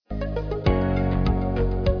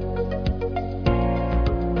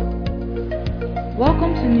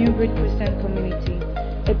Welcome to New Breed Christian Community,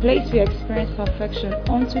 a place we experience perfection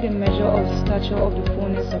unto the measure of the stature of the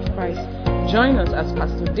fullness of Christ. Join us as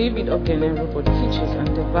Pastor David Ogenerubo teaches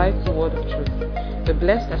and divides the word of truth. Be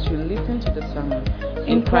blessed as you listen to the sermon.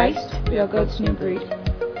 In Christ, we are God's new breed. This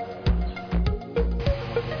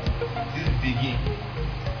begin.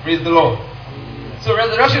 Praise the Lord. So,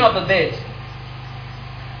 resurrection of the dead.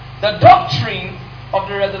 The doctrine of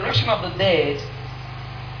the resurrection of the dead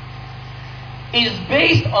is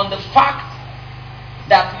based on the fact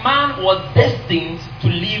that man was destined to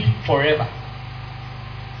live forever.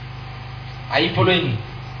 Are you following me?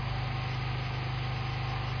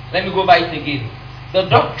 Let me go by it again. The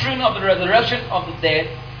doctrine of the resurrection of the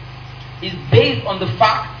dead is based on the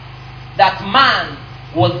fact that man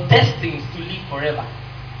was destined to live forever.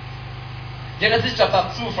 Genesis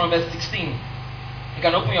chapter 2 from verse 16. You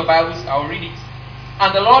can open your Bibles, I'll read it.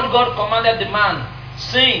 And the Lord God commanded the man,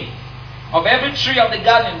 saying, of every tree of the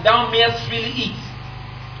garden thou mayest freely eat,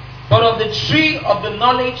 but of the tree of the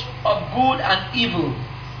knowledge of good and evil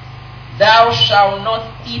thou shalt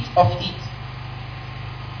not eat of it.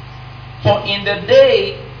 For in the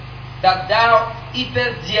day that thou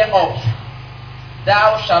eatest thereof,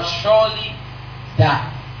 thou shalt surely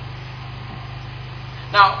die.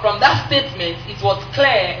 Now, from that statement, it was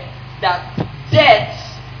clear that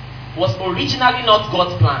death was originally not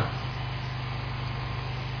God's plan.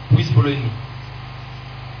 Who is following me?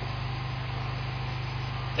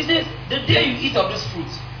 He says, the day you eat of this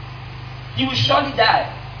fruit, you will surely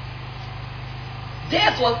die.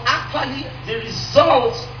 Death was actually the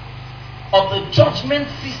result of the judgment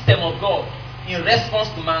system of God in response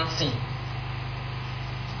to man's sin.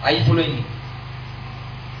 Are you following me?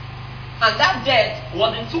 And that death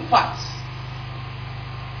was in two parts.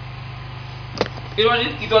 It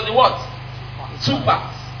was in what? Two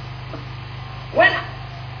parts. When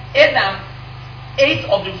Adam ate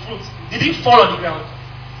of the fruit, did he fall on the ground?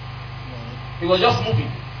 He was just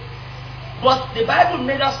moving. But the Bible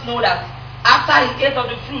made us know that after he ate of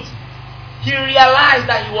the fruit, he realized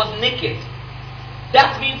that he was naked.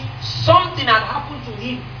 That means something had happened to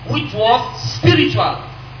him which was spiritual.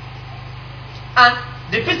 And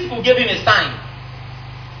the physical gave him a sign.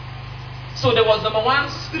 So there was number one,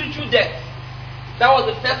 spiritual death. That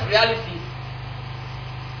was the first reality.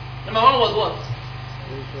 Number one was what?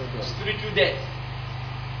 Spiritual death.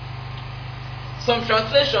 Some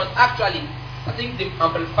translations actually, I think the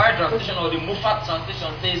Amplified translation or the Mufat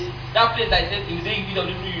translation says that place that says in the day you eat of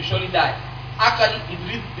the fruit you surely die. Actually it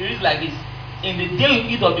reads like this. In the day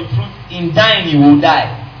you eat of the fruit, in dying you will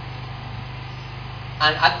die.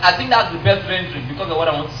 And I think that's the best rendering because of what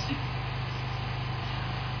I want to see.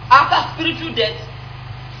 After spiritual death,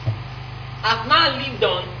 as man lived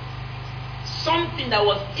on, something that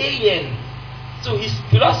was alien to his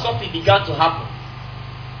philosophy began to happen.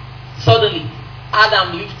 Suddenly,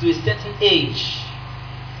 Adam lived to a certain age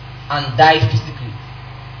and died physically.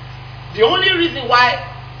 The only reason why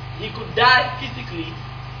he could die physically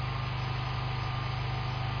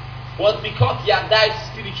was because he had died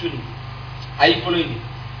spiritually. Are you following me?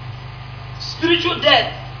 Spiritual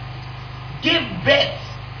death gave birth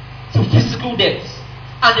to physical death.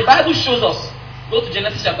 And the Bible shows us. Go to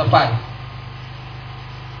Genesis chapter 5.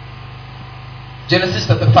 Genesis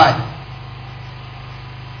chapter 5.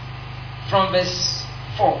 From verse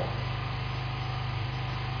 4.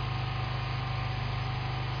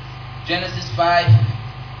 Genesis 5.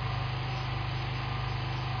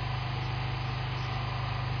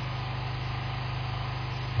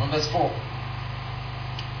 From verse 4.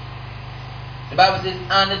 The Bible says,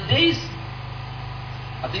 and the days,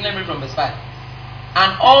 I think let me read from verse 5.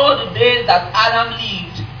 And all the days that Adam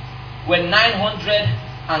lived were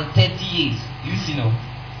 930 years. You see now.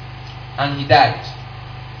 And he died.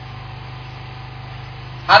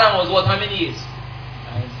 Adam was what? How many years?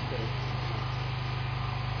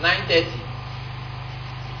 930.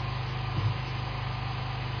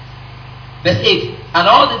 Verse 8. And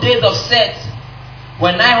all the days of Seth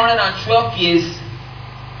were 912 years,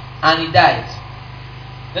 and he died.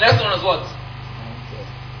 The next one was what?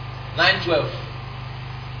 912.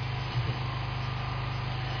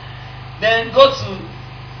 Then go to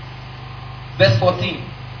verse 14.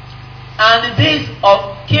 And the days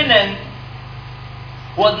of Canaan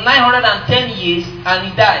was 910 years, and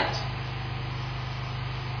he died.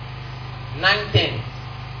 910.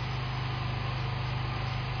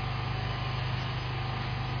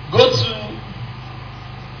 Go to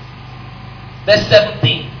verse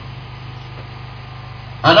 17.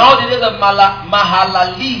 And all the days of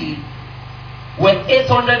Mahalalel were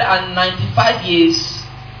 895 years,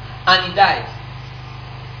 and he died.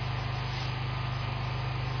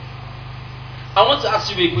 I want to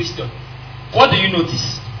ask you a question. What do you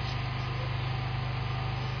notice?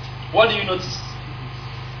 What do you notice?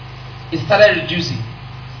 It started reducing.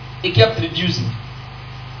 It kept reducing.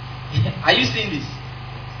 Are you seeing this?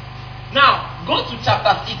 Now, go to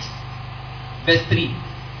chapter 6, verse 3.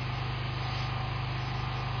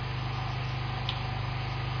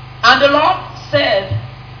 And the Lord said,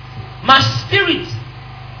 my spirit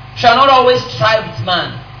shall not always strive with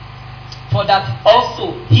man, for that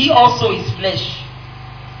also he also is flesh.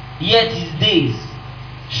 Yet his days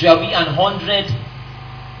shall be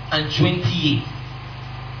 120 years.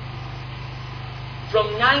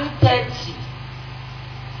 From 930,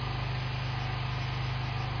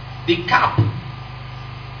 the cap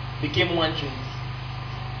became 120.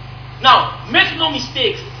 Now, make no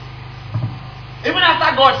mistakes. Even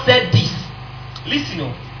after God said this,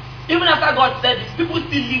 listen, even after God said this, people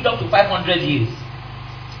still lived up to 500 years.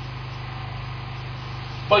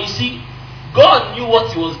 But you see, God knew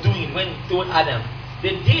what he was doing when he told Adam, the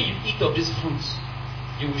day you eat of these fruits,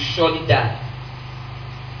 you will surely die.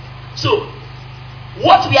 So,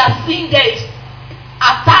 what we are seeing there is,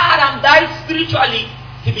 after Adam died spiritually,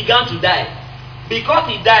 he began to die. Because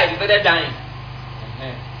he died, he started dying.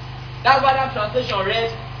 That's why that translation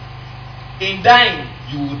read, in dying,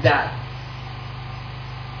 you will die.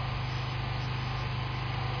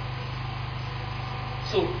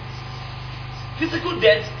 So, physical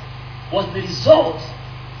death was the result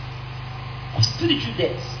of spiritual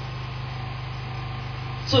death.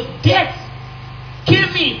 So, death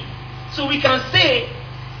came in. So, we can say,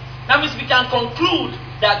 that means we can conclude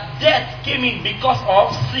that death came in because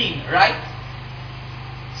of sin, right?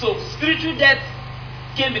 So, spiritual death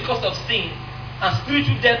came because of sin, and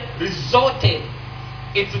spiritual death resulted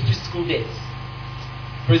into physical death.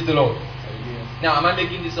 Praise the Lord. Amen. Now, am I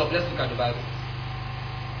making this up? Let's look at the Bible.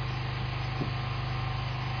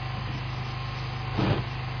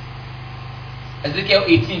 Ezekiel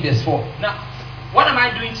 18 verse 4. Now, what am I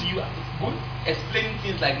doing to you? Good, explaining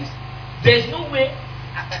things like this. There's no way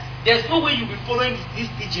you'll be following these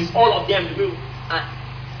teachings, all of them. And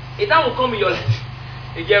a time will come in your life.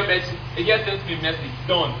 A girl sent me a message.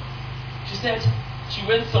 Done. She said she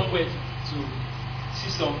went somewhere to see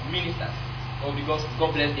some ministers. Or because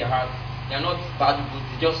God bless their heart. They are not bad people,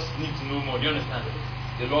 they just need to know more. Do you understand?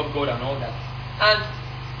 The Lord God and all that. And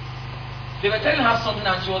they were telling her something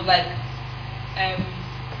and she was like,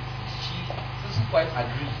 she doesn't quite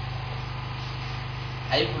agree.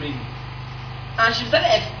 Are you following me? And she started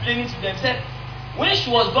explaining to them. Said when she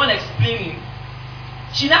was done explaining,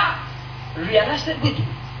 she now realized that, wait,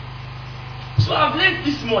 so I've learned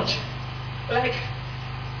this much. Like,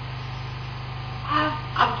 I've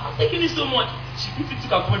not taken it so much. She quickly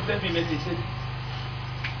took her phone, sent me a message, said,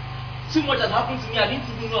 too much has happened to me. I didn't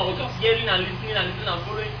even know. I was just hearing and listening and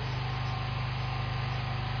following.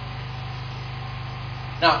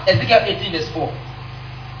 Now, Ezekiel 18 verse 4.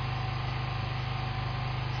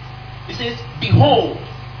 It says, behold,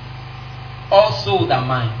 all souls are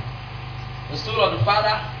mine. The soul of the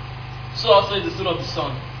Father, so also is the soul of the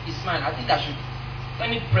Son. It's mine. I think I should, let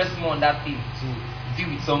me press more on that thing to deal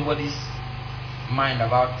with somebody's mind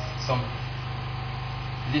about something.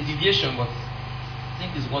 It's a deviation, but I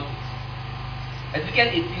think it's worth it. Ezekiel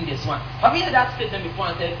 18 verse 1. Have you heard that statement before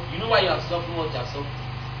and said, you know why you are suffering what you are suffering?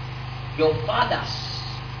 Your fathers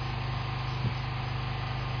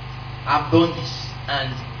have done this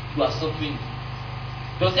and you are suffering.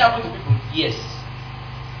 Does it happen to people? Yes.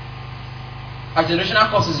 Are generational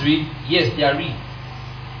causes real? Yes, they are real.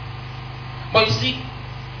 But you see,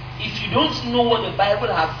 if you don't know what the Bible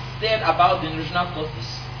has said about generational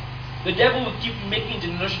causes, the devil will keep making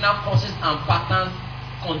generational causes and patterns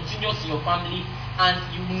continuous in your family, and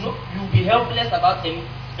you'll be helpless about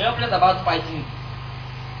fighting.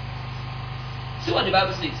 See what the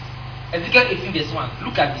Bible says. Ezekiel 18 verse 1.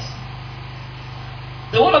 Look at this.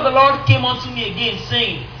 The word of the Lord came unto me again,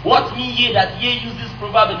 saying, what mean ye that ye use this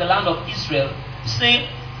proverb in the land of Israel, saying,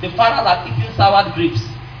 the fathers have eaten sour grapes,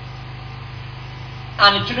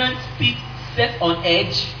 and the children's feet set on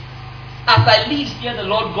edge? As I live, here the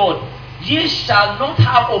Lord God, ye shall not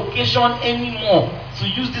have occasion anymore to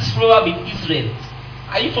use this proverb in Israel.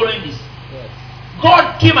 Are you following this? Yes.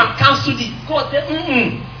 God came and cancelled it. God said,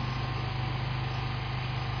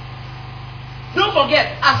 Don't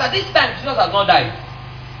forget, as at this time, Jesus has not died.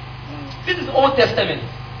 This is Old Testament.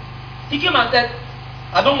 He came and said,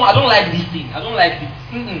 I don't like this thing. I don't like this.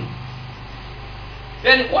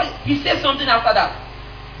 Then what? He said something after that.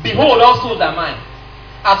 Behold, all souls are mine.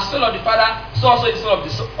 As the soul of the Father, so also is the soul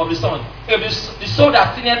of the Son. If the soul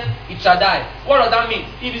that sinneth, it shall die. What does that mean?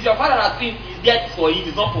 If it's your father that sinned, his death is for him,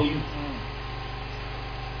 it's not for you.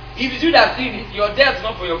 If it's you that sin it, your death is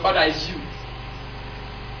not for your father, it's you.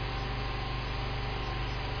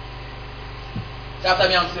 So after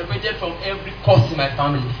me, I'm separated from every curse in my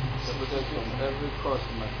family. Separated from every curse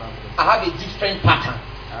in my family. I have a different pattern.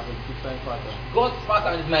 I have a different pattern. God's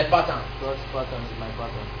pattern is my pattern. God's pattern is my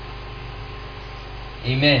pattern.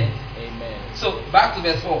 Amen. Amen. So back to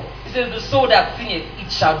verse 4. It says, the soul that sinneth,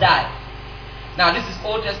 it shall die. Now this is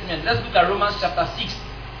Old Testament. Let's look at Romans chapter 6,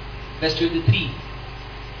 verse 23.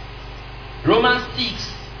 Romans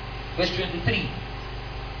 6, verse 23.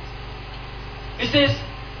 It says,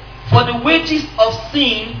 for the wages of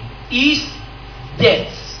sin is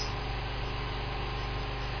death.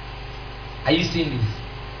 Are you seeing this?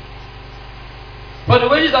 For the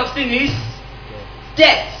wages of sin is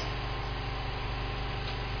death.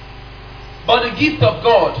 But the gift of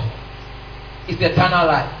God is eternal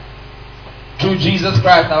life through Jesus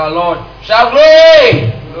Christ our Lord. Shout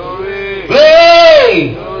glory! Glory!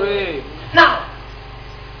 Glory! Glory! Now,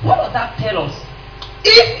 what does that tell us?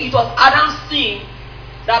 If it was Adam's sin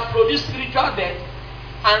that produced spiritual death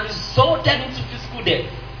and resulted into physical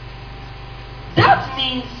death, that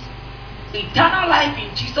means eternal life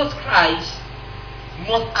in Jesus Christ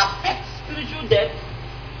must affect spiritual death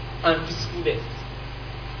and physical death.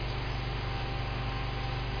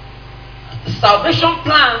 The salvation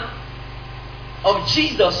plan of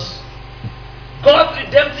Jesus, God's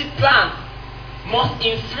redemptive plan, must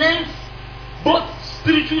influence both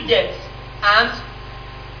spiritual death and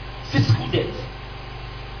physical death.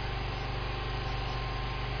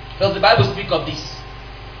 Does the Bible speak of this?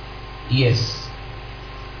 Yes.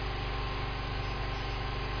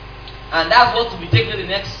 And that's what will be taken the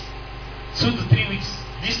next 2 to 3 weeks.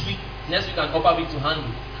 This week, next week, and upper week to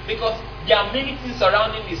handle. Because there are many things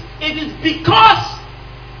surrounding this. It is because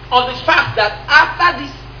of the fact that after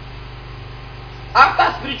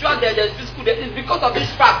spiritual death, there is physical death. It's because of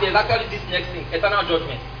this fact there is actually this next thing, eternal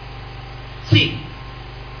judgment. See,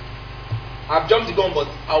 I've jumped the gun, but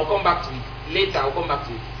I will come back to it. Later, I will come back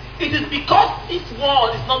to it. It is because this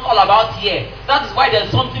world is not all about here. That is why there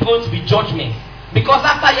is something going to be judgment. Because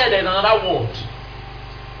after here, there is another world.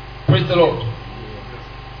 Praise the Lord.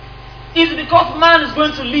 It's because man is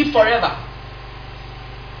going to live forever.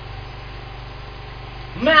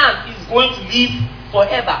 Man is going to live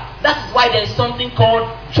forever. That is why there is something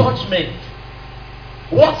called judgment.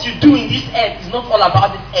 What you do in this earth is not all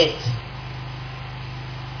about this earth.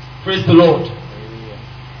 Praise the Lord.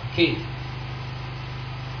 Okay.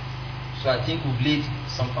 So I think we've laid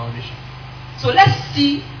some foundation. So let's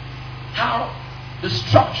see how the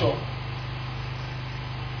structure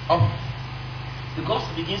of the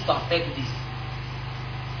gospel begins to affect this.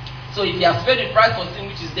 So if he has paid the price for sin,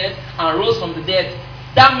 which is death, and rose from the dead,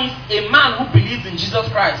 that means a man who believes in Jesus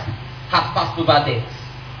Christ has passed over death.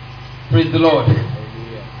 Praise the Lord.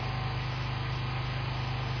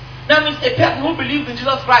 That means a person who believes in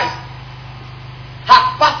Jesus Christ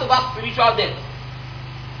has passed over spiritual death.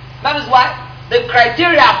 That is why the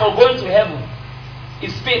criteria for going to heaven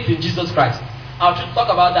is faith in Jesus Christ. I'll talk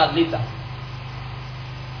about that later.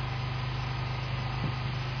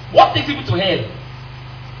 What takes people to hell?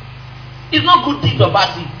 It's not good deeds or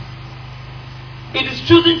bad deeds. It is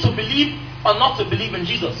choosing to believe or not to believe in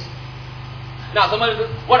Jesus. Now somebody says,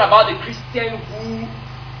 what about the Christian who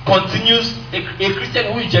continues, a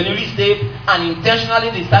Christian who is genuinely saved and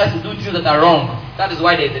intentionally decides to do things that are wrong? That is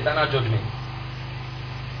why there is eternal judgment.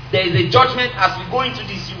 There is a judgment as we go into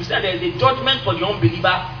this. You will say there is a judgment for the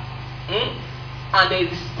unbeliever, and there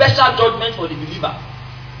is a special judgment for the believer.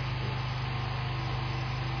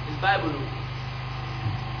 It's Bible.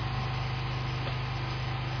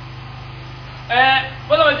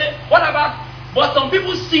 What about? But some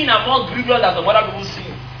people's sin are more grievous than some other people's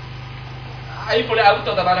sin. Are you following? I will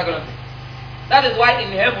talk about that kind of thing. That is why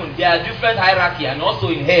in heaven there are different hierarchy, and also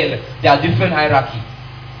in hell there are different hierarchy.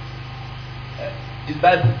 It's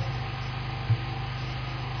Bible.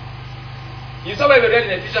 You saw where we read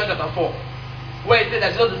in Ephesians chapter 4, where it says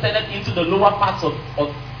that Jesus descended into the lower parts of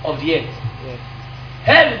the earth. Yes.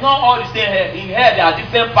 Hell is not all the same hell. In hell there are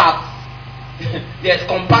different parts. There's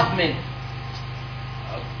compartments.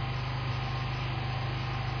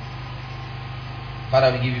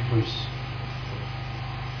 Father, we give you praise.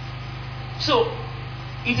 So,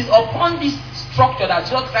 it is upon this structure that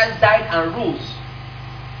Jesus Christ died and rose.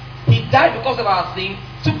 He died because of our sin,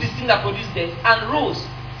 took the sin that produced death, and rose.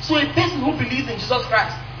 So a person who believes in Jesus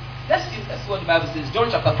Christ, let's see what the Bible says. John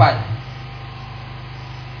chapter 5.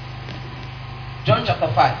 John chapter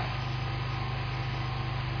 5.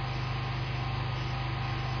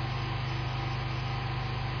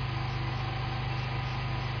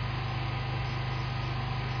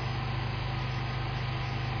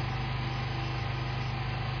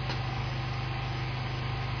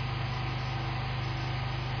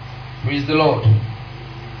 Praise the Lord.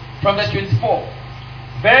 From verse 24.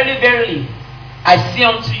 Verily, verily, I say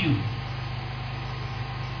unto you,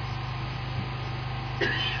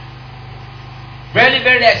 verily,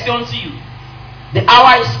 verily, I say unto you, the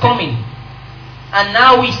hour is coming, and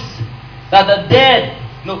now is, that the dead,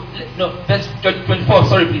 verse 24,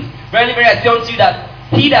 sorry please. Verily, verily, I say unto you that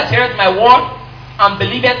he that heareth my word and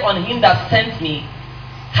believeth on him that sent me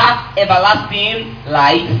hath everlasting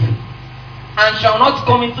life, and shall not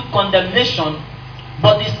come into condemnation,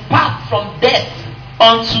 but is passed from death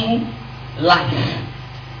unto life.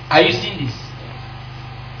 Are you seeing this?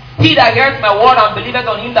 He that heareth my word and believeth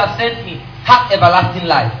on him that sent me hath everlasting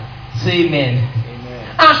life. Say amen.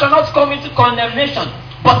 Amen. And shall not come into condemnation,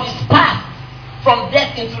 but is passed from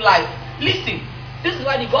death into life. Listen, this is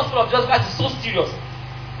why the gospel of Jesus Christ is so serious.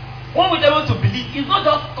 When we're able to believe, it's not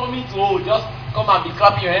just coming to just come and be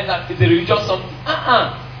clapping your hands and it's a religious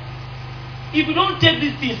something. If you don't take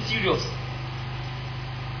this thing serious,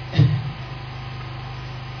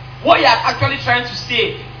 what you are actually trying to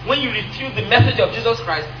say when you refuse the message of Jesus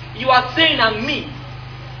Christ, you are saying, and me,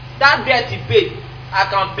 that debt he paid, I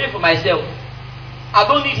can pay for myself. I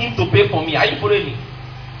don't need him to pay for me. Are you following me?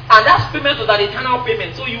 And that payment was an eternal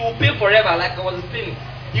payment. So you will pay forever, like I was explaining.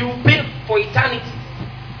 You will pay for eternity.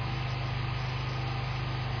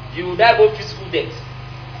 You will die both physical death,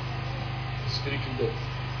 spiritual death.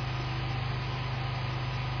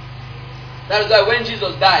 That is why when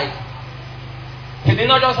Jesus died, he did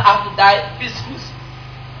not just have to die physical,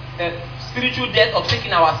 spiritual death of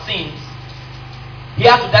taking our sins. He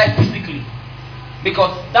had to die physically,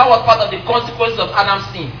 because that was part of the consequences of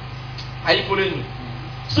Adam's sin. Are you following me?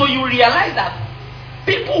 So you realize that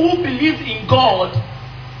people who believe in God,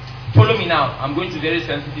 follow me now, I'm going to very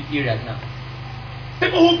sensitive areas now.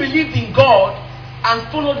 People who believed in God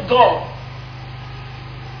and followed God,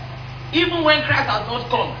 even when Christ has not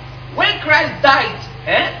come, when Christ died,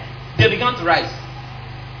 they began to rise.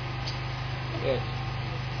 Yes.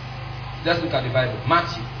 Let's look at the Bible.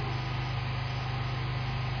 Matthew.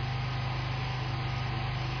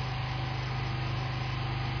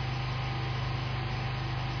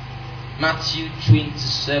 Matthew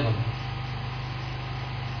 27.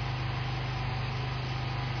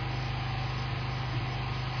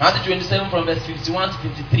 Matthew 27 from verse 51 to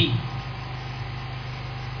 53.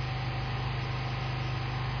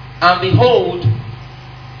 And behold,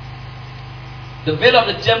 the veil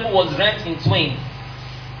of the temple was rent in twain,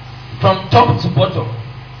 from top to bottom.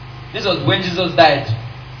 This was when Jesus died.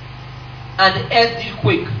 And the earth did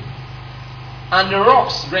quake, and the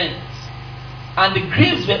rocks rent, and the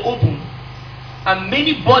graves were opened, and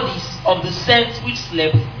many bodies of the saints which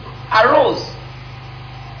slept arose,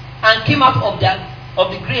 and came out of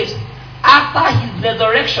the graves after his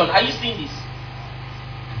resurrection. Are you seeing this?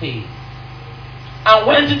 Hey. And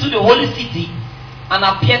went into the holy city and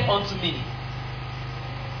appeared unto many.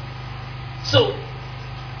 So,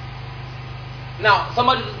 now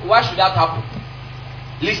somebody, why should that happen?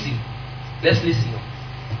 Listen. Let's listen.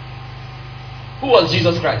 Who was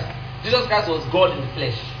Jesus Christ? Jesus Christ was God in the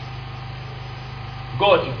flesh.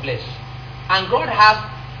 God in flesh. And God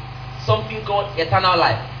has something called eternal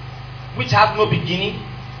life, which has no beginning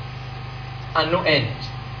and no end.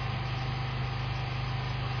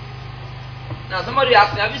 Now somebody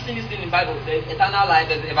asked me, have you seen this thing in the Bible? The eternal life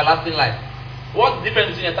and the everlasting life. What's the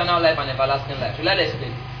difference between eternal life and everlasting life? So let us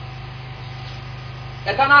explain.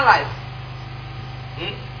 Eternal life.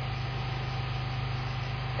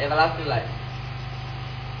 Everlasting life.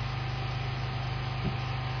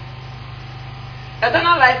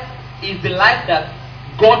 Eternal life is the life that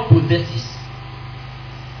God possesses,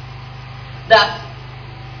 that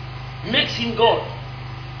makes him God.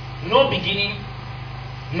 No beginning,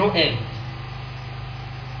 no end.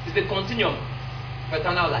 It's a continuum of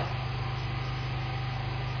eternal life.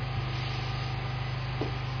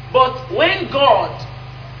 But when God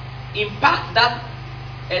imparts that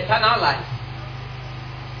eternal life,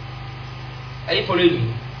 are you following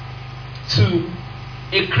me? To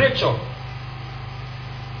a creature,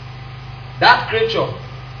 that creature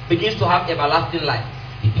begins to have everlasting life.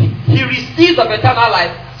 He receives of eternal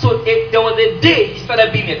life. So there was a day he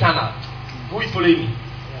started being eternal. Who is following me?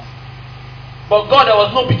 Yeah. But God, there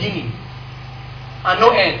was no beginning and no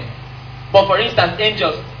end. But for instance,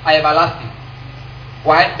 angels are everlasting.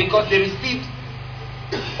 Why? Because they received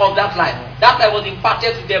of that life. That life was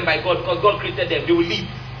imparted to them by God, because God created them. They will live.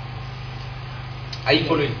 Are you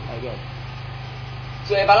following? I got it.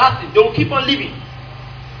 So everlasting, they will keep on living.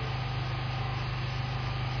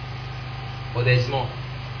 But there is more.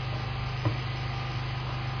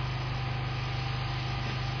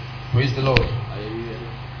 Praise the Lord. Hallelujah.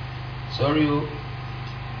 Sorry.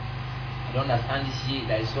 You don't understand this year.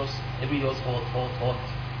 That is just every year's hot.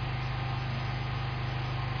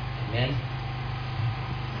 Amen.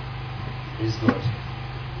 Praise God.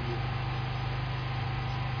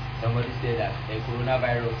 Somebody said that the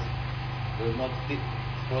coronavirus will not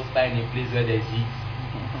prosper in a place where there is heat.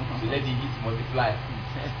 So let the heat multiply.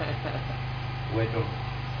 Well done.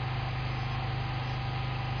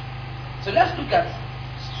 So let's look at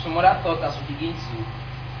some other thoughts as we begin to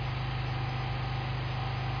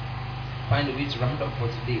find a way to round up for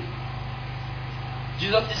today.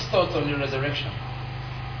 Jesus' thoughts on the resurrection.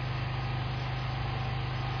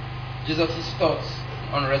 Jesus' thoughts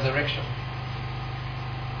on resurrection.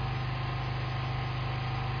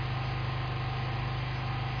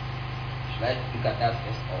 Should I look at that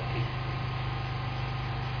first? Okay.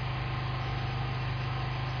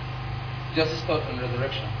 Jesus' thoughts on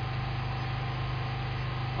resurrection.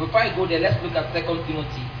 Before I go there, let's look at 2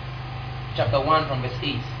 Timothy chapter 1 from verse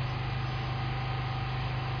 8.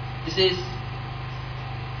 It says,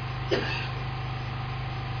 2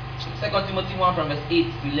 Timothy 1 from verse 8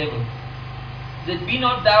 to 11. It says, be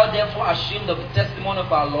not thou therefore ashamed of the testimony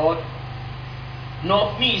of our Lord, nor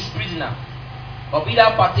of me his prisoner, but be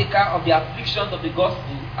thou partaker of the afflictions of the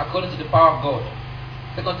gospel according to the power of God.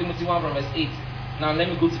 2 Timothy 1 from verse 8. Now let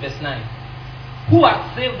me go to verse 9. Who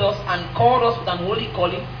hath saved us and called us with an holy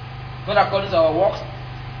calling, not according to our works,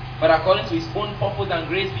 but according to his own purpose and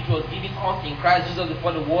grace which was given us in Christ Jesus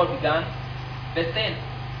before the world began. Verse 10.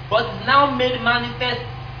 But is now made manifest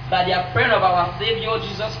by the appearing of our Savior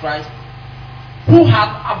Jesus Christ, who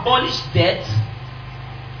hath abolished death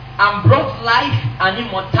and brought life and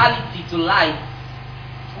immortality to light.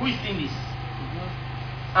 Who is in this?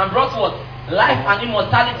 And brought what? Life and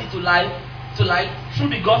immortality to light through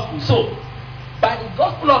the gospel. So, by the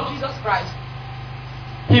gospel of Jesus Christ,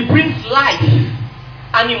 he brings life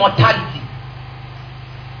and immortality.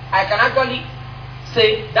 I can actually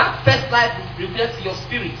say that first life reflects your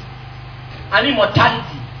spirit, and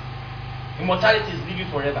immortality. Immortality is living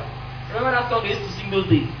forever. Remember that song they used to sing those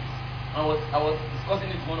days? I was discussing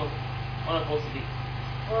it with one of us today.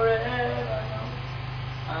 Forever now,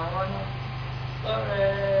 I wanna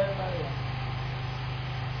forever.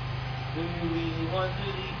 Do we want to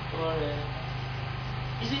live forever?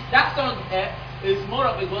 You see, that song is more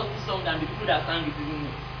of a gospel song than the people that sang it even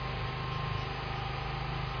know.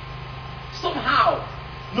 Somehow,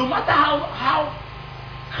 no matter how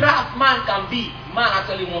craft man can be, man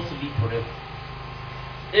actually wants to live forever.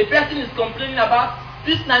 A person is complaining about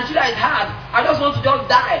this Nigeria is hard. I just want to just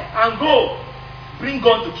die and go. Bring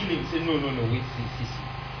gun to kill him. Say no, wait, see.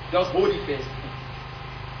 Just hold it first.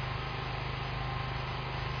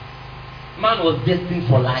 Man was destined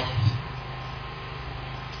for life.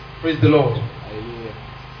 Praise the Lord. Hallelujah.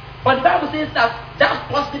 But the Bible says that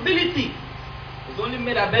possibility is only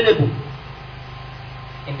made available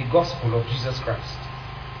in the gospel of Jesus Christ.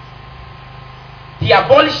 He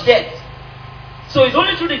abolished death. So it's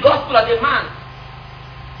only through the gospel of the man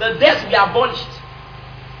the death will be abolished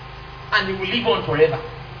and he will live on forever.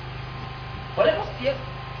 But let us hear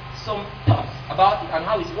some thoughts about it and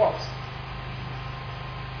how it works.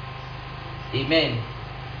 Amen.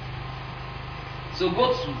 So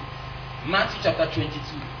go to Matthew chapter 22.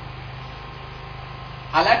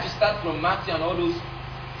 I like to start from Matthew and all those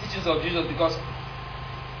teachings of Jesus because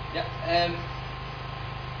there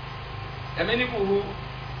are many people who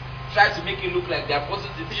try to make it look like the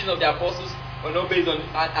apostles, the teachings of the apostles were not based on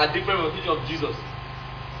are different from the teaching of Jesus.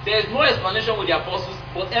 There is no explanation with the apostles,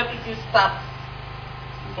 but everything starts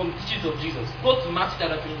from the teachings of Jesus. Go to Matthew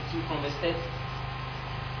chapter 22 from verse 30.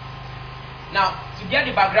 Now, to get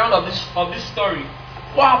the background of this story,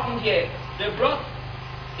 what happened here? They brought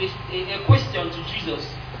a question to Jesus.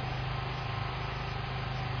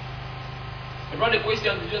 They brought a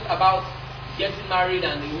question to Jesus about getting married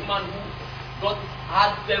and the woman who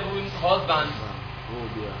had 7 husbands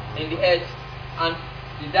in the earth and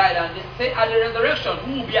he died, and they say at the resurrection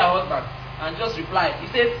who will be her husband? And just replied. He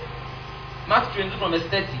said, Matthew 22 from verse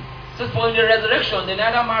 30. It says, for in the resurrection they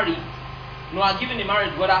neither marry nor are given in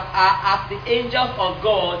marriage, but are as the angels of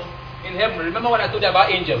God in heaven. Remember what I told you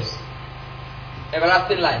about angels?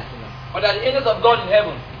 Everlasting life. But are the angels of God in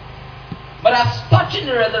heaven. But as touching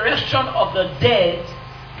the resurrection of the dead,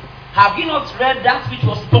 have you not read that which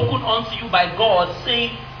was spoken unto you by God,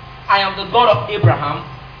 saying, I am the God of Abraham,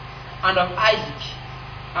 and of Isaac,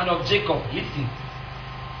 and of Jacob? Listen.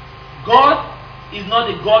 God is not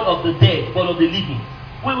the God of the dead, but of the living.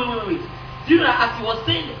 Wait. Do you know, as he was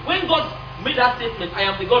saying, when God made that statement, I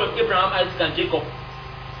am the God of Abraham, Isaac, and Jacob,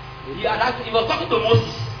 he was talking to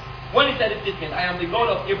Moses. When he said this statement, I am the God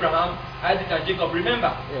of Abraham, Isaac, and Jacob,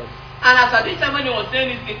 remember, yes, And as at this time when he was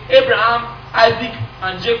saying this, Abraham, Isaac,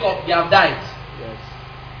 and Jacob, they have died. Yes.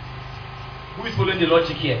 Who is following the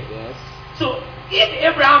logic here? Yes. So if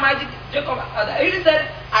Abraham, Isaac, Jacob, he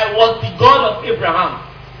said, I was the God of Abraham.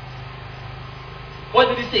 What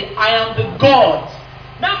did he say? I am the God.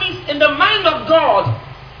 That means in the mind of God,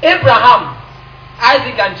 Abraham,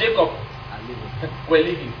 Isaac, and Jacob were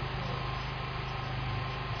living.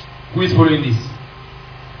 Who is following this?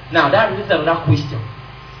 Now that raises another question.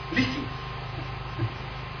 Listen.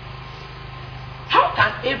 How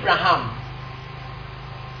can Abraham,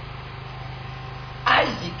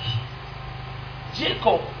 Isaac,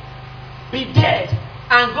 Jacob be dead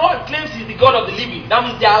and God claims he's the God of the living? That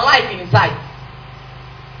means they are alive inside.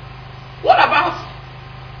 What about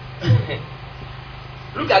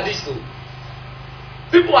look at this though.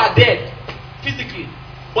 People are dead physically,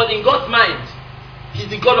 but in God's mind, he's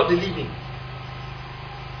the God of the living.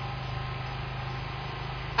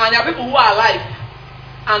 And there are people who are alive,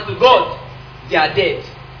 and to God, they are dead.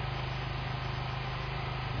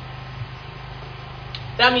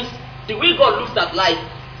 That means the way God looks at life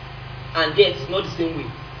and death is not the same way.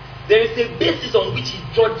 There is a basis on which he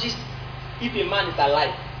judges if a man is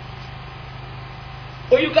alive.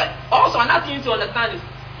 But you can also another thing to understand is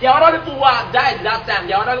there are other people who have died that time.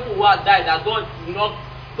 There are other people who have died that God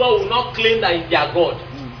will not claim that he's their God.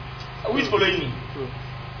 Who is following me?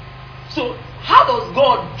 So how does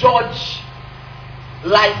God judge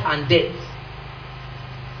life and death?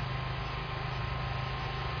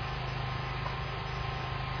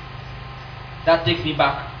 That takes me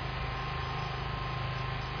back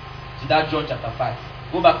to that John chapter 5.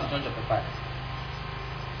 Go back to John chapter 5.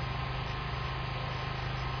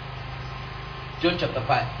 John chapter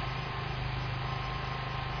 5.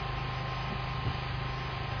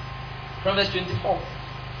 From verse 24.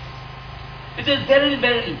 It says, verily,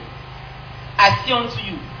 verily, I say unto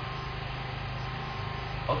you.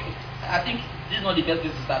 Okay, I think this is not the best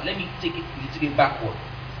place to start. Let me take it a little bit backward.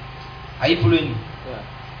 Are you following me? Yeah.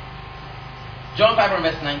 John 5 from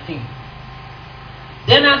verse 19.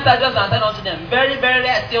 Then answered Jesus and said unto them, verily, verily,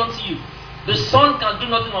 I say unto you, the Son can do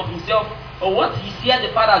nothing of himself, but what he seeth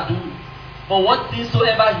the Father do. For what things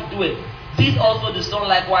soever he doeth, this also the Son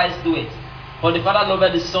likewise doeth. For the Father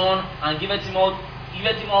loveth the Son, and giveth him all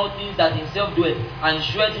things that himself doeth, and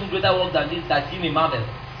sheweth him greater works than this, that he may marvel.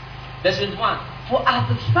 Verse 21. For as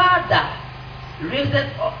the Father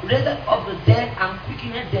raiseth up the dead and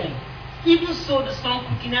quickeneth them, even so the Son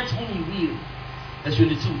quickeneth whom he will. Verse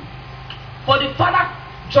 22. For the Father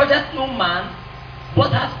judgeth no man,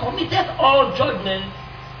 but has committed all judgment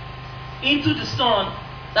into the Son,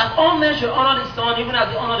 that all men should honor the Son, even as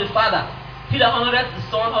they honor the Father. He that honoreth the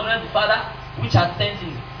Son honoreth the Father which hath sent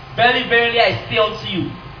him. Verily, verily, I say unto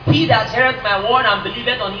you, he that heareth my word and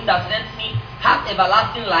believeth on him that sent me hath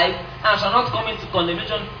everlasting life, and shall not come into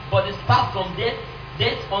condemnation, but is passed from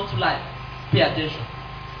death unto life. Pay attention.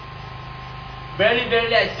 Verily,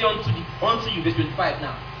 verily, I say unto you, verse 25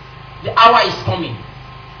 now. The hour is coming,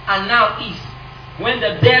 and now is, when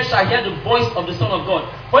the dead shall hear the voice of the Son of God.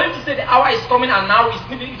 For him to say the hour is coming and now is,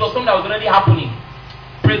 maybe it was something that was already happening.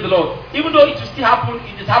 Praise the Lord. Even though it will still happen,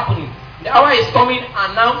 it is happening. The hour is coming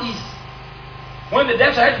and now is, when the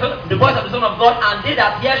dead shall hear the voice of the Son of God, and they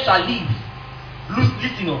that hear shall live.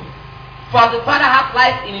 Listen up. For as the Father hath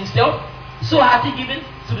life in himself, so hath he given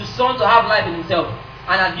to the Son to have life in himself,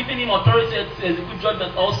 and hath given him authority to execute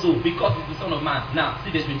judgment also, because he is the Son of Man. Now,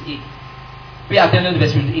 see verse 28. Pay attention to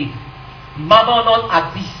verse 28. Marvel not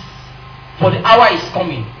at this, for the hour is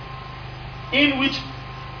coming, in which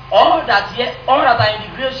all that are in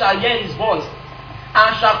the grave shall hear his voice,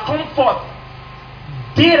 and shall come forth,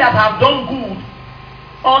 they that have done good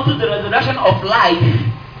unto the resurrection of life,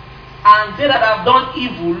 and they that have done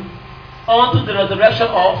evil unto the resurrection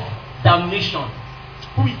of damnation.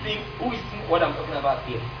 Who is seeing what I'm talking about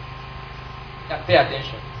here? Pay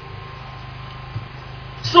attention.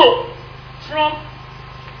 So, from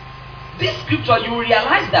this scripture, you will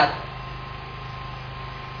realize that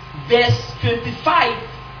verse 25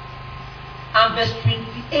 and verse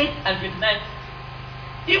 28 and 29,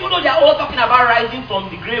 even though they are all talking about rising from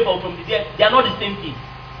the grave or from the dead, they are not the same thing.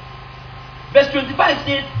 Verse 25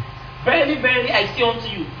 says, verily, verily, I say unto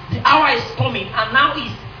you, the hour is coming, and now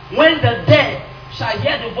is, when the dead shall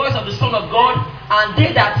hear the voice of the Son of God, and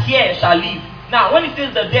they that hear shall live. Now, when it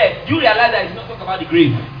says the dead, do you realize that it's not talking about the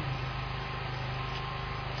grave?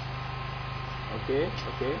 Okay.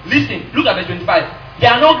 Listen, look at verse 25.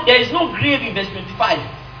 There is no grave in verse 25.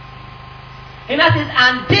 And that says,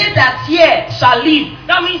 and they that hear shall live.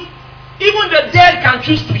 That means even the dead can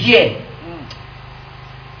choose to hear.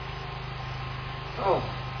 Oh,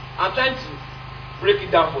 I'm trying to break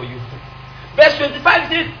it down for you. Verse 25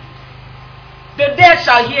 says, the dead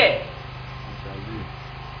shall hear,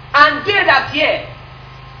 and they that hear.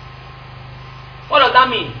 What does that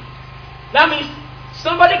mean? That means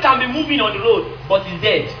somebody can be moving on the road, but is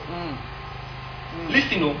dead.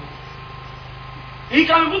 Listen, oh. He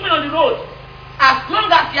can be moving on the road as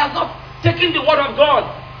long as he has not taken the word of God.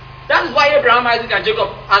 That is why Abraham, Isaac, and Jacob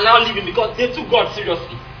are now living, because they took God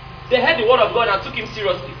seriously. They heard the word of God and took him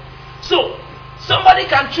seriously. So, somebody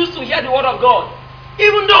can choose to hear the word of God.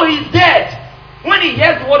 Even though he is dead, when he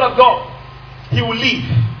hears the word of God, he will live.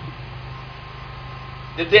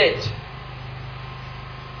 The dead,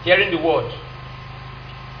 hearing the word,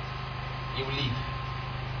 he will live.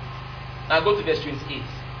 Now go to verse 28.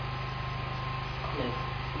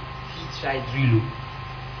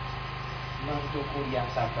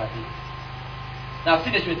 Now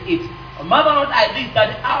see verse 28. Marvel not at this, that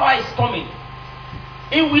the hour is coming,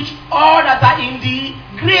 in which all that are in the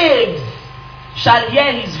graves shall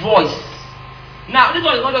hear his voice. Now this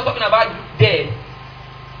one is not just talking about dead.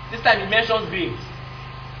 This time he mentions graves.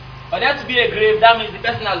 For there to be a grave, that means the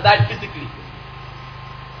person has died physically.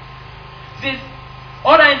 It says,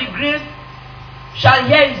 all that are in the grave shall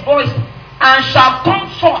hear his voice, and shall come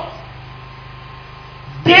forth,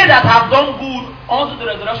 they that have done good unto the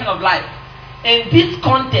resurrection of life. In this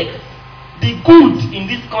context, the good in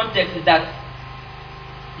this context is that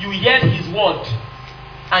you heard his word,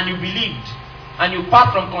 and you believed, and you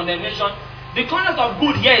passed from condemnation. The context of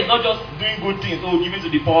good here is not just doing good things, giving to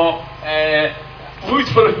the poor. Who is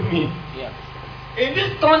following me? Yeah. In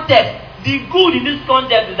this context, the good in this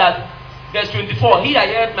context is that, verse 24, he that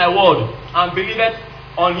heareth my word and believeth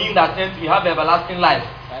on him that sent me have everlasting life.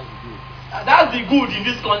 That's the good in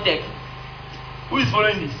this context. Who is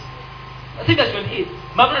following this? I think verse 28.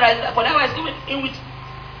 My brother, for that is coming, in which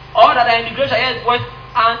all that are in the grave shall hear his voice,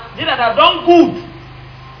 and they that have done good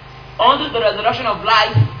unto the resurrection of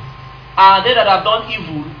life, and they that have done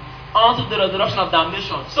evil unto the resurrection of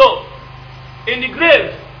damnation. So, in the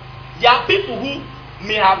grave, there are people who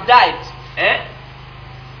may have died,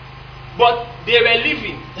 but they were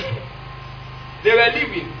living. They were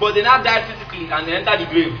living, but they now died physically and they entered the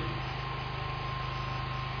grave.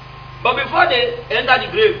 But before they entered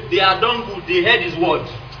the grave, they had done good. They heard his word.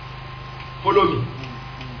 Follow me.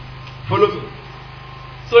 Follow me.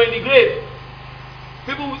 So in the grave,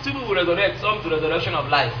 people will resurrect, some to the resurrection of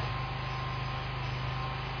life.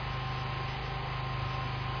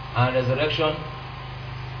 And resurrection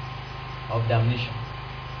of damnation.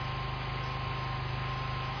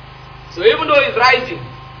 So even though he's rising,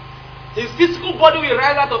 his physical body will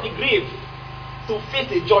rise out of the grave to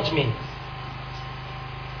face a judgment.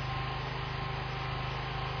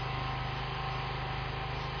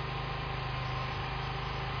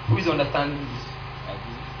 Who is understanding this?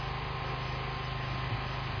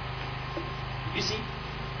 You see,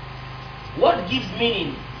 what gives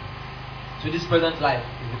meaning to this present life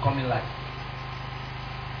is the coming life.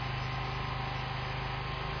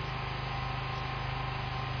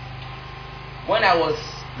 When I was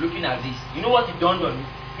looking at this, you know what it dawned on me?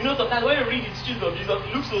 You know, sometimes when you read the teachings of Jesus,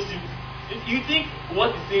 it looks so simple. You think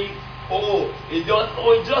what he's saying, it's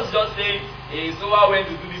just saying, so I went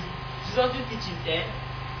to do this. Jesus is teaching,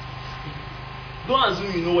 don't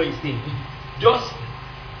assume you know what he's saying. Just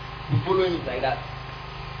be following it like that.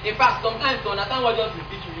 In fact, sometimes to understand what Jesus is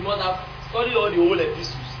teaching, you must have studied all the whole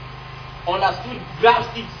epistles, understood,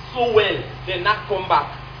 grasped it so well, then not come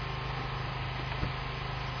back.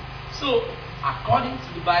 So, according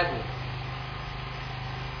to the Bible,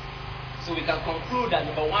 so we can conclude that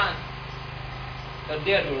number one, the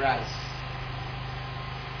dead will rise.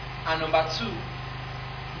 And number two,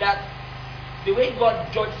 that the way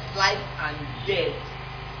God judges life and death,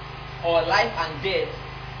 or life and death,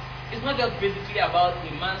 is not just basically about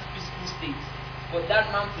a man's physical state, but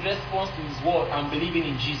that man's response to his word and believing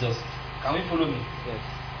in Jesus. Can we follow me? Yes.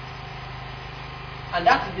 And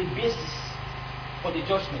that is the basis for the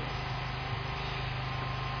judgment.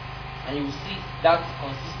 And you will see that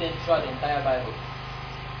consistent throughout the entire Bible.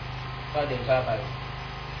 Throughout the entire Bible.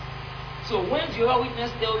 So when Jehovah's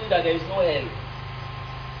Witnesses tell you that there is no hell,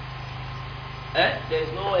 there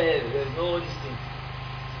is no hell, there is no this thing,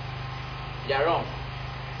 they are wrong.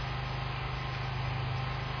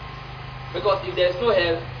 Because if there is no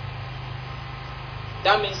hell,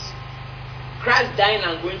 that means Christ dying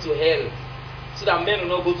and going to hell so that men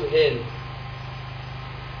will not go to hell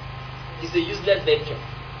is a useless venture.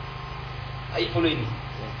 Are you following me?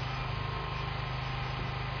 Yeah.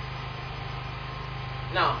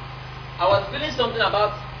 Now, I was feeling something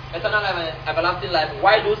about eternal life and everlasting life.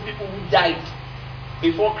 Why those people who died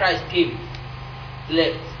before Christ came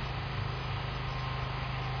left?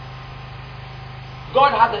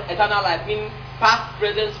 God has an eternal life, meaning past,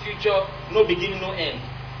 present, future, no beginning, no end.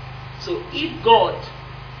 So if God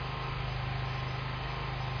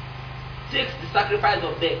takes the sacrifice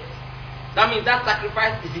of death, that means that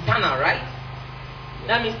sacrifice is eternal, right?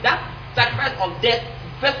 That means that sacrifice of death,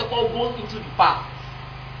 first of all, goes into the past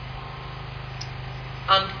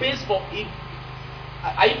and pays for it.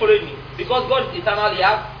 Are you following me? Because God is eternal, He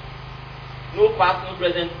has no past, no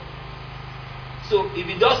present. So if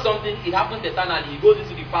He does something, it happens eternally. He goes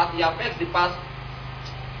into the past, He affects the past.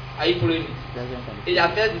 Are you following me? It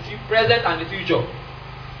affects the present and the future.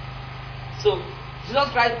 So Jesus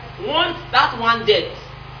Christ wants that one death.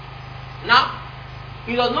 Now,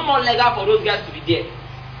 it was no more legal for those guys to be there.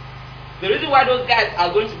 The reason why those guys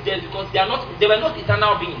are going to be there is because they were not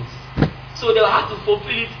eternal beings. So they will have to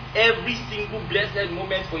fulfill it every single blessed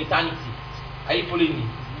moment for eternity. Are you following me?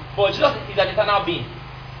 But Jesus is an eternal being.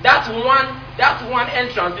 That one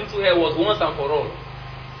entrance into hell was once and for all.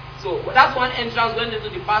 So that one entrance went into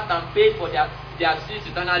the past and paid for their sins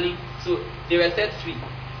eternally. So they were set free.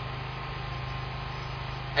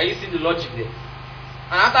 Are you seeing the logic there?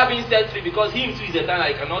 And after being set free, because Him too is eternal,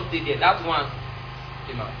 He cannot stay there. That one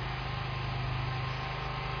came out.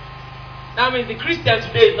 That means the Christian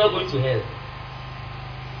today is not going to hell.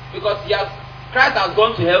 Because Christ has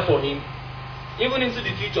gone to hell for him. Even into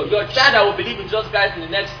the future. Your child that will believe in Jesus Christ in the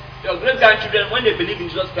next, your great grandchildren, when they believe in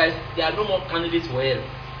Jesus Christ, they are no more candidates for hell.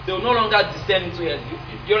 They will no longer descend into hell.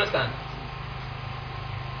 You understand?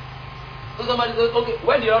 So somebody says, okay,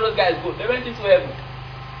 where did all those guys go? They went into heaven.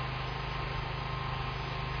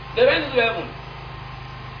 They went into heaven.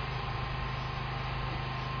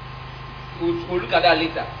 We'll look at that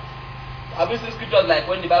later. I've been seeing scriptures like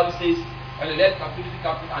when the Bible says, and let captivity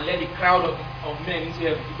captive and let the crowd of men into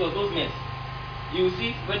heaven. Because those men, you will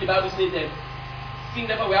see when the Bible says that, seeing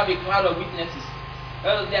therefore we have a cloud of witnesses.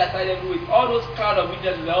 Let us lay aside every weight. All those cloud of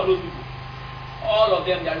witnesses are all those people. All of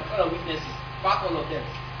them, they are the cloud of witnesses. Back all of them.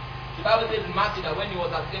 The Bible says in Matthew that when he was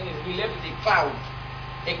ascending, he left with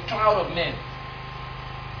a cloud of men.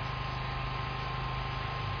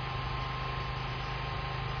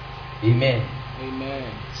 Amen.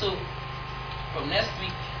 Amen. So, from next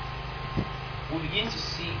week, we'll begin to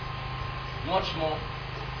see much more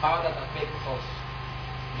how that affects us.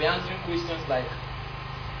 We'll be answering questions like,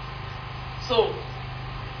 so,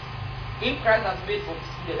 if Christ has paid for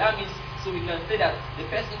today, that means, so we can say that the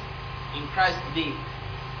person in Christ today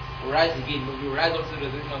will rise again, will rise up to the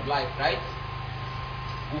resurrection of life, right?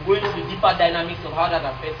 We'll go into the deeper dynamics of how that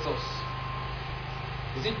affects us.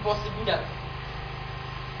 Is it possible that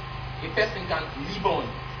a person can live on,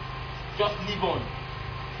 just live on,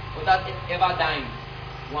 without ever dying?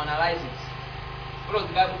 We analyze it. What does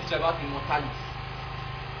the Bible teach about immortality?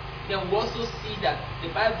 Then we also see that the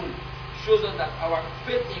Bible shows us that our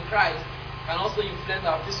faith in Christ can also influence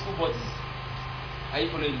our physical bodies. Are you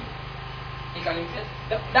following me? It can influence.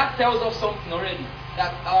 That tells us something already.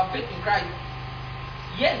 That our faith in Christ,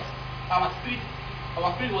 yes, our spirit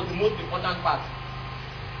was the most important part,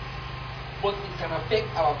 but it can affect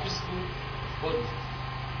our physical body.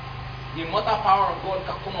 The immortal power of God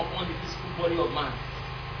can come upon the physical body of man.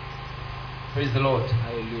 Praise the Lord.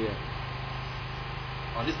 Hallelujah.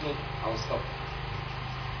 On this note, I will stop.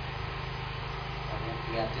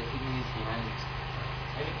 We are 30 minutes behind it.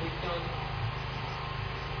 Any questions?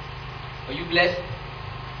 Are you blessed?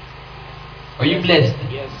 Are you blessed?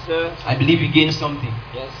 Yes, sir. I believe you gained something.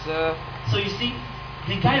 Yes, sir. So you see,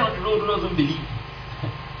 the guy on the road who doesn't believe,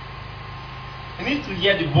 he needs to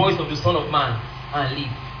hear the voice of the Son of Man and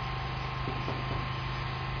live.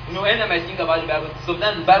 You know, anytime I think about the Bible,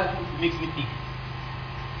 sometimes the Bible makes me think.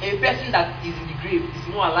 A person that is in the grave is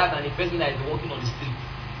more alive than a person that is walking on the street.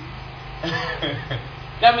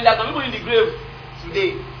 That means that some people in the grave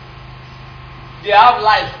today, they have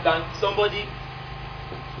life than somebody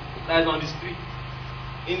that is on the street.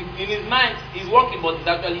 In his mind, he's walking, but he's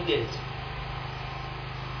actually dead.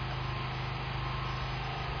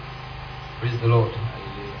 Praise the Lord.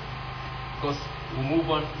 Because we'll move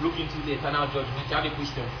on, look into the eternal judgment. You have a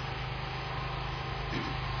question?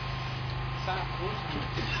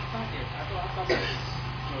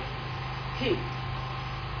 Hey,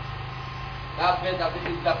 that meant that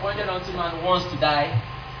it is appointed unto man wants to die,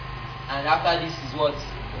 and after this is what?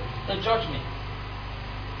 The judgment.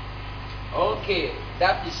 Okay,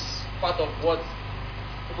 that is part of what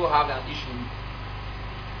people have an issue with.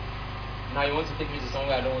 Now you want to take me to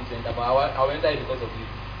somewhere I don't want to enter, but I will enter it because of you.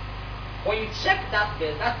 When you check that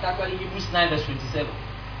verse, that's actually Hebrews 9 verse 27.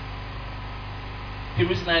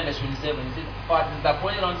 Hebrews 9 verse 27. It says, for it is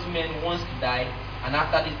appointed unto men who wants to die, and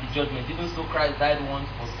after this the judgment. Even so Christ died once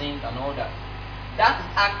for sins and all that. that is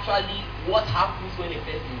actually what happens when a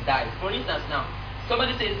person dies. For instance, now,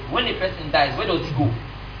 somebody says, when a person dies, where does he go?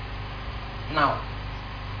 Now,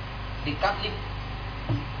 the Catholic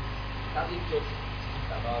Church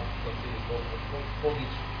speaks about something called purgatory.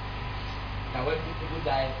 Now, when people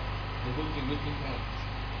die, they go to a waiting point.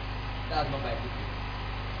 That's not biblical.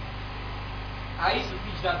 I used to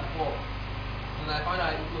teach that before, and I found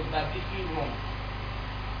out it was biblically wrong.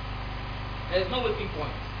 There is no waiting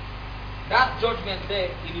point. That judgment there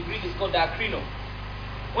in the Greek is called diakrinon.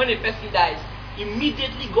 When a person dies,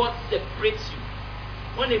 immediately God separates you.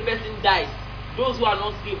 When a person dies, those who are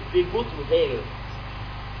not saved, they go to hell.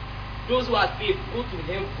 Those who are saved go to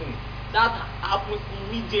heaven. That happens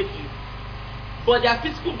immediately. But their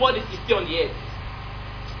physical bodies is still on the earth.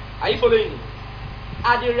 Are you following me?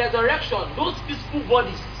 At the resurrection, those physical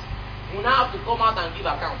bodies will now have to come out and give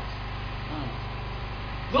account.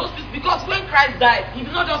 Because when Christ died, he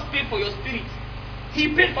did not just pay for your spirit,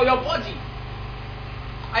 he paid for your body.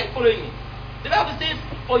 Are you following me? The Bible says,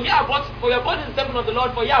 for your body is the temple of the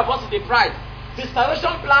Lord, for ye are bought with a price. The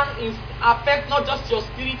salvation plan affects not just your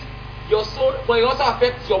spirit, your soul, but it also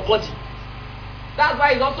affects your body. That's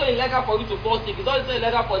why it's also illegal for you to fall sick. It's also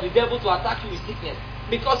illegal for the devil to attack you with sickness.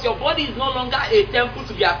 Because your body is no longer a temple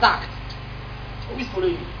to be attacked. Who is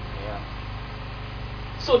following you? Yeah.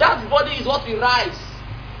 So that body is what we rise.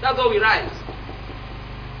 That's what we rise.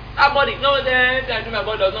 That body, no, anything I do my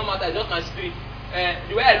body does not matter, it's just my spirit.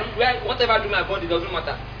 The way I look, whatever I do my body doesn't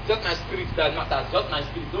matter. Just my spirit that matters. Just my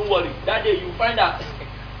spirit. Don't worry. That day you find out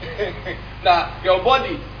that your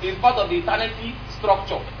body is part of the eternity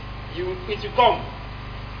structure. It will come.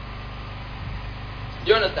 Do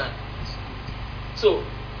you understand? So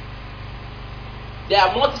there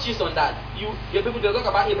are multitudes on that. Your people they talk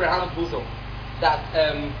about Abraham's bosom. That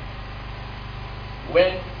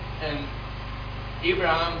when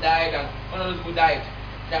Abraham died and one of those people died,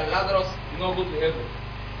 that Lazarus did not go to heaven.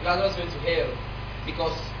 Lazarus went to hell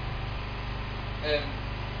because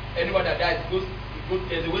anyone that dies goes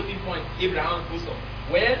there's a waiting point, Abraham's bosom.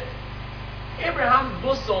 Well, Abraham's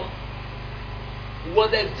bosom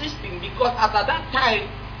was existing because at that time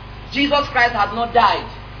Jesus Christ had not died.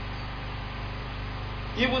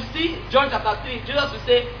 You will see John chapter 3, Jesus will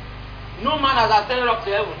say, no man has ascended up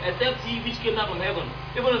to heaven except he which came down from heaven,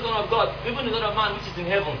 even the Son of God, even the Son of Man which is in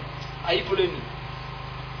heaven. Are you following me?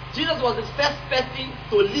 Jesus was the first person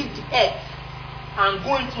to leave the earth and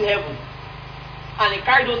go into heaven. And he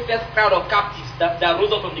carried those first crowd of captives that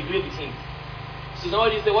rose up from the grave with him. So now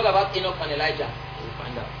you say, what about Enoch and Elijah? We'll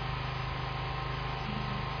find out.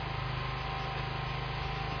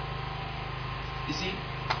 You see,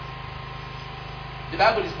 the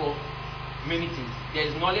Bible is for many things. There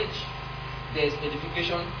is knowledge, there is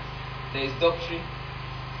edification, there is doctrine.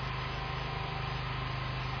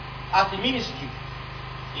 As a ministry,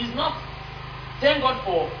 it's not, thank God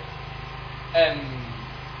for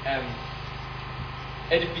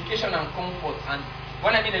edification and comfort. And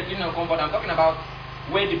when I mean edification and comfort, I'm talking about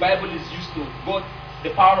where the Bible is used to God, the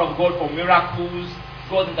power of God for miracles,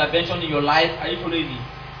 God's intervention in your life. Are you following me?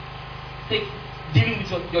 Dealing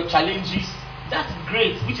with your challenges. That's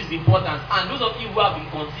great, which is important. And those of you who have been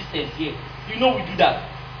consistent here, you know we do that.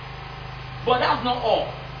 But that's not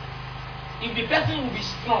all. If the person will be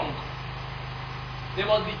strong, there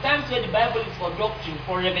must be times where the Bible is for doctrine,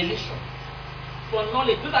 for revelation, for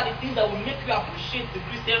knowledge. Those are the things that will make you appreciate the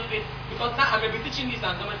Christian faith. Because now I may be teaching this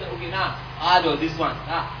and someone says, okay, now, how does this one?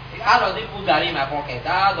 How does it put that in my pocket?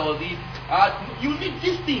 How does it? You need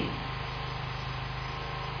this thing.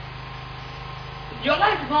 Your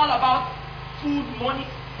life is not all about food, money.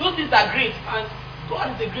 Those things are great, and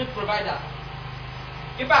God is a great provider.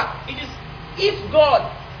 In fact, it is if God,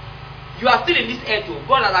 you are still in this earth,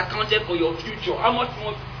 God has accounted for your future. How much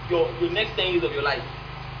more your next 10 years of your life?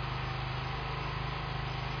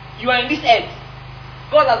 You are in this earth.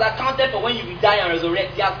 God has accounted for when you will die and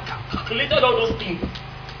resurrect. He has calculated all those things.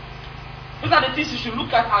 Those are the things you should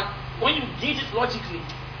look at, and when you gauge it logically,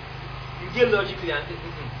 you gauge logically and say,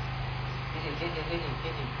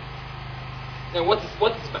 then what is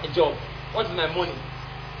my job? What is my money?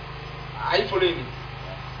 Are you following me?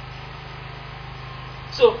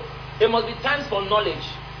 So there must be times for knowledge.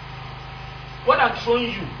 What I'm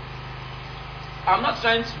showing you, I'm not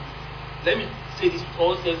trying to, let me say this with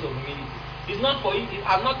all sense of humility. It's not for you.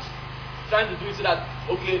 I'm not trying to do it so that,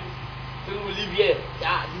 okay, people will live here.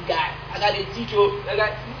 Yeah, this guy, I got a teacher. That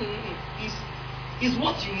guy, is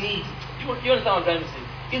what you need. You understand what I'm trying to say?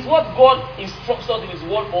 It's what God instructs us in His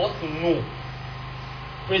word for us to know.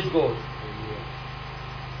 Praise God.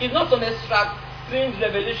 It's not some extra strange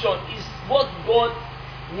revelation. It's what God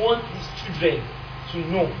wants His children to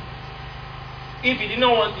know. If he did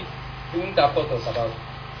not want it, he wouldn't have taught us about it.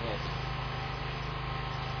 Yes.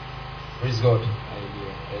 Praise God.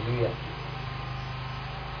 Hallelujah. Hallelujah.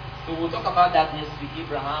 So we'll talk about that next week.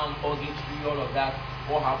 Abraham, purgatory, all of that.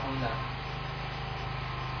 What happened now?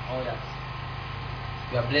 All that.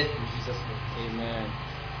 We are blessed in Jesus' name. Amen.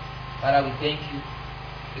 Father, we thank you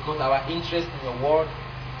because our interest in your word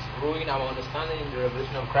is growing, our understanding in the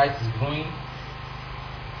revelation of Christ is growing.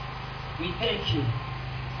 We thank you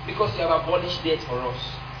because you have abolished death for us.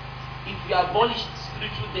 If you abolished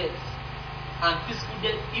spiritual death and physical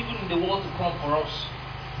death even in the world to come for us,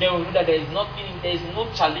 then we know that there is no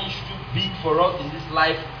challenge too big for us in this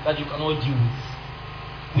life that you cannot deal with.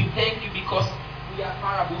 We thank you because we are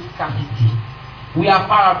far above scarcity. We are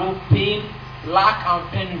far above pain, lack, and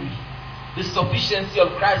penury. The sufficiency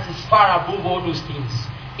of Christ is far above all those things.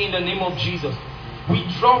 In the name of Jesus, we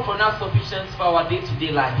draw from that sufficiency for our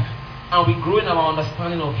day-to-day life, and we grow in our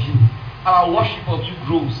understanding of you. Our worship of you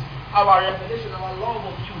grows. Our revelation, our love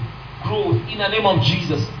of you grows. In the name of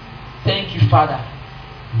Jesus, thank you, Father.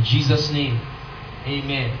 In Jesus' name,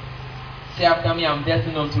 amen. Say after me, I'm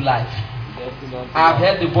destined unto life. I have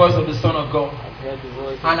heard the voice of the Son of God.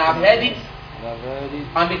 And I've heard it.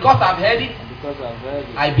 And because I've heard it,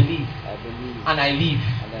 I believe. And I live.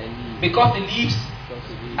 Because He lives,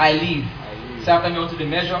 I live. Say after me, unto the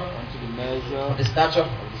measure of the stature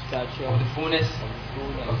of the fullness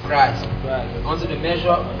of Christ. Unto the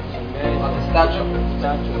measure of the stature of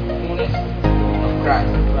the fullness of Christ.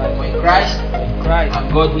 For in Christ, I'm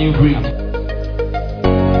God's new breed.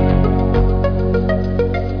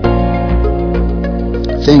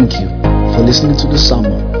 Thank you for listening to the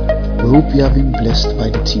sermon. We hope you have been blessed by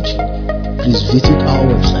the teaching. Please visit our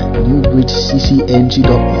website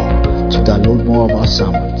newbridgeccng.org to download more of our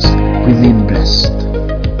sermons. Remain blessed.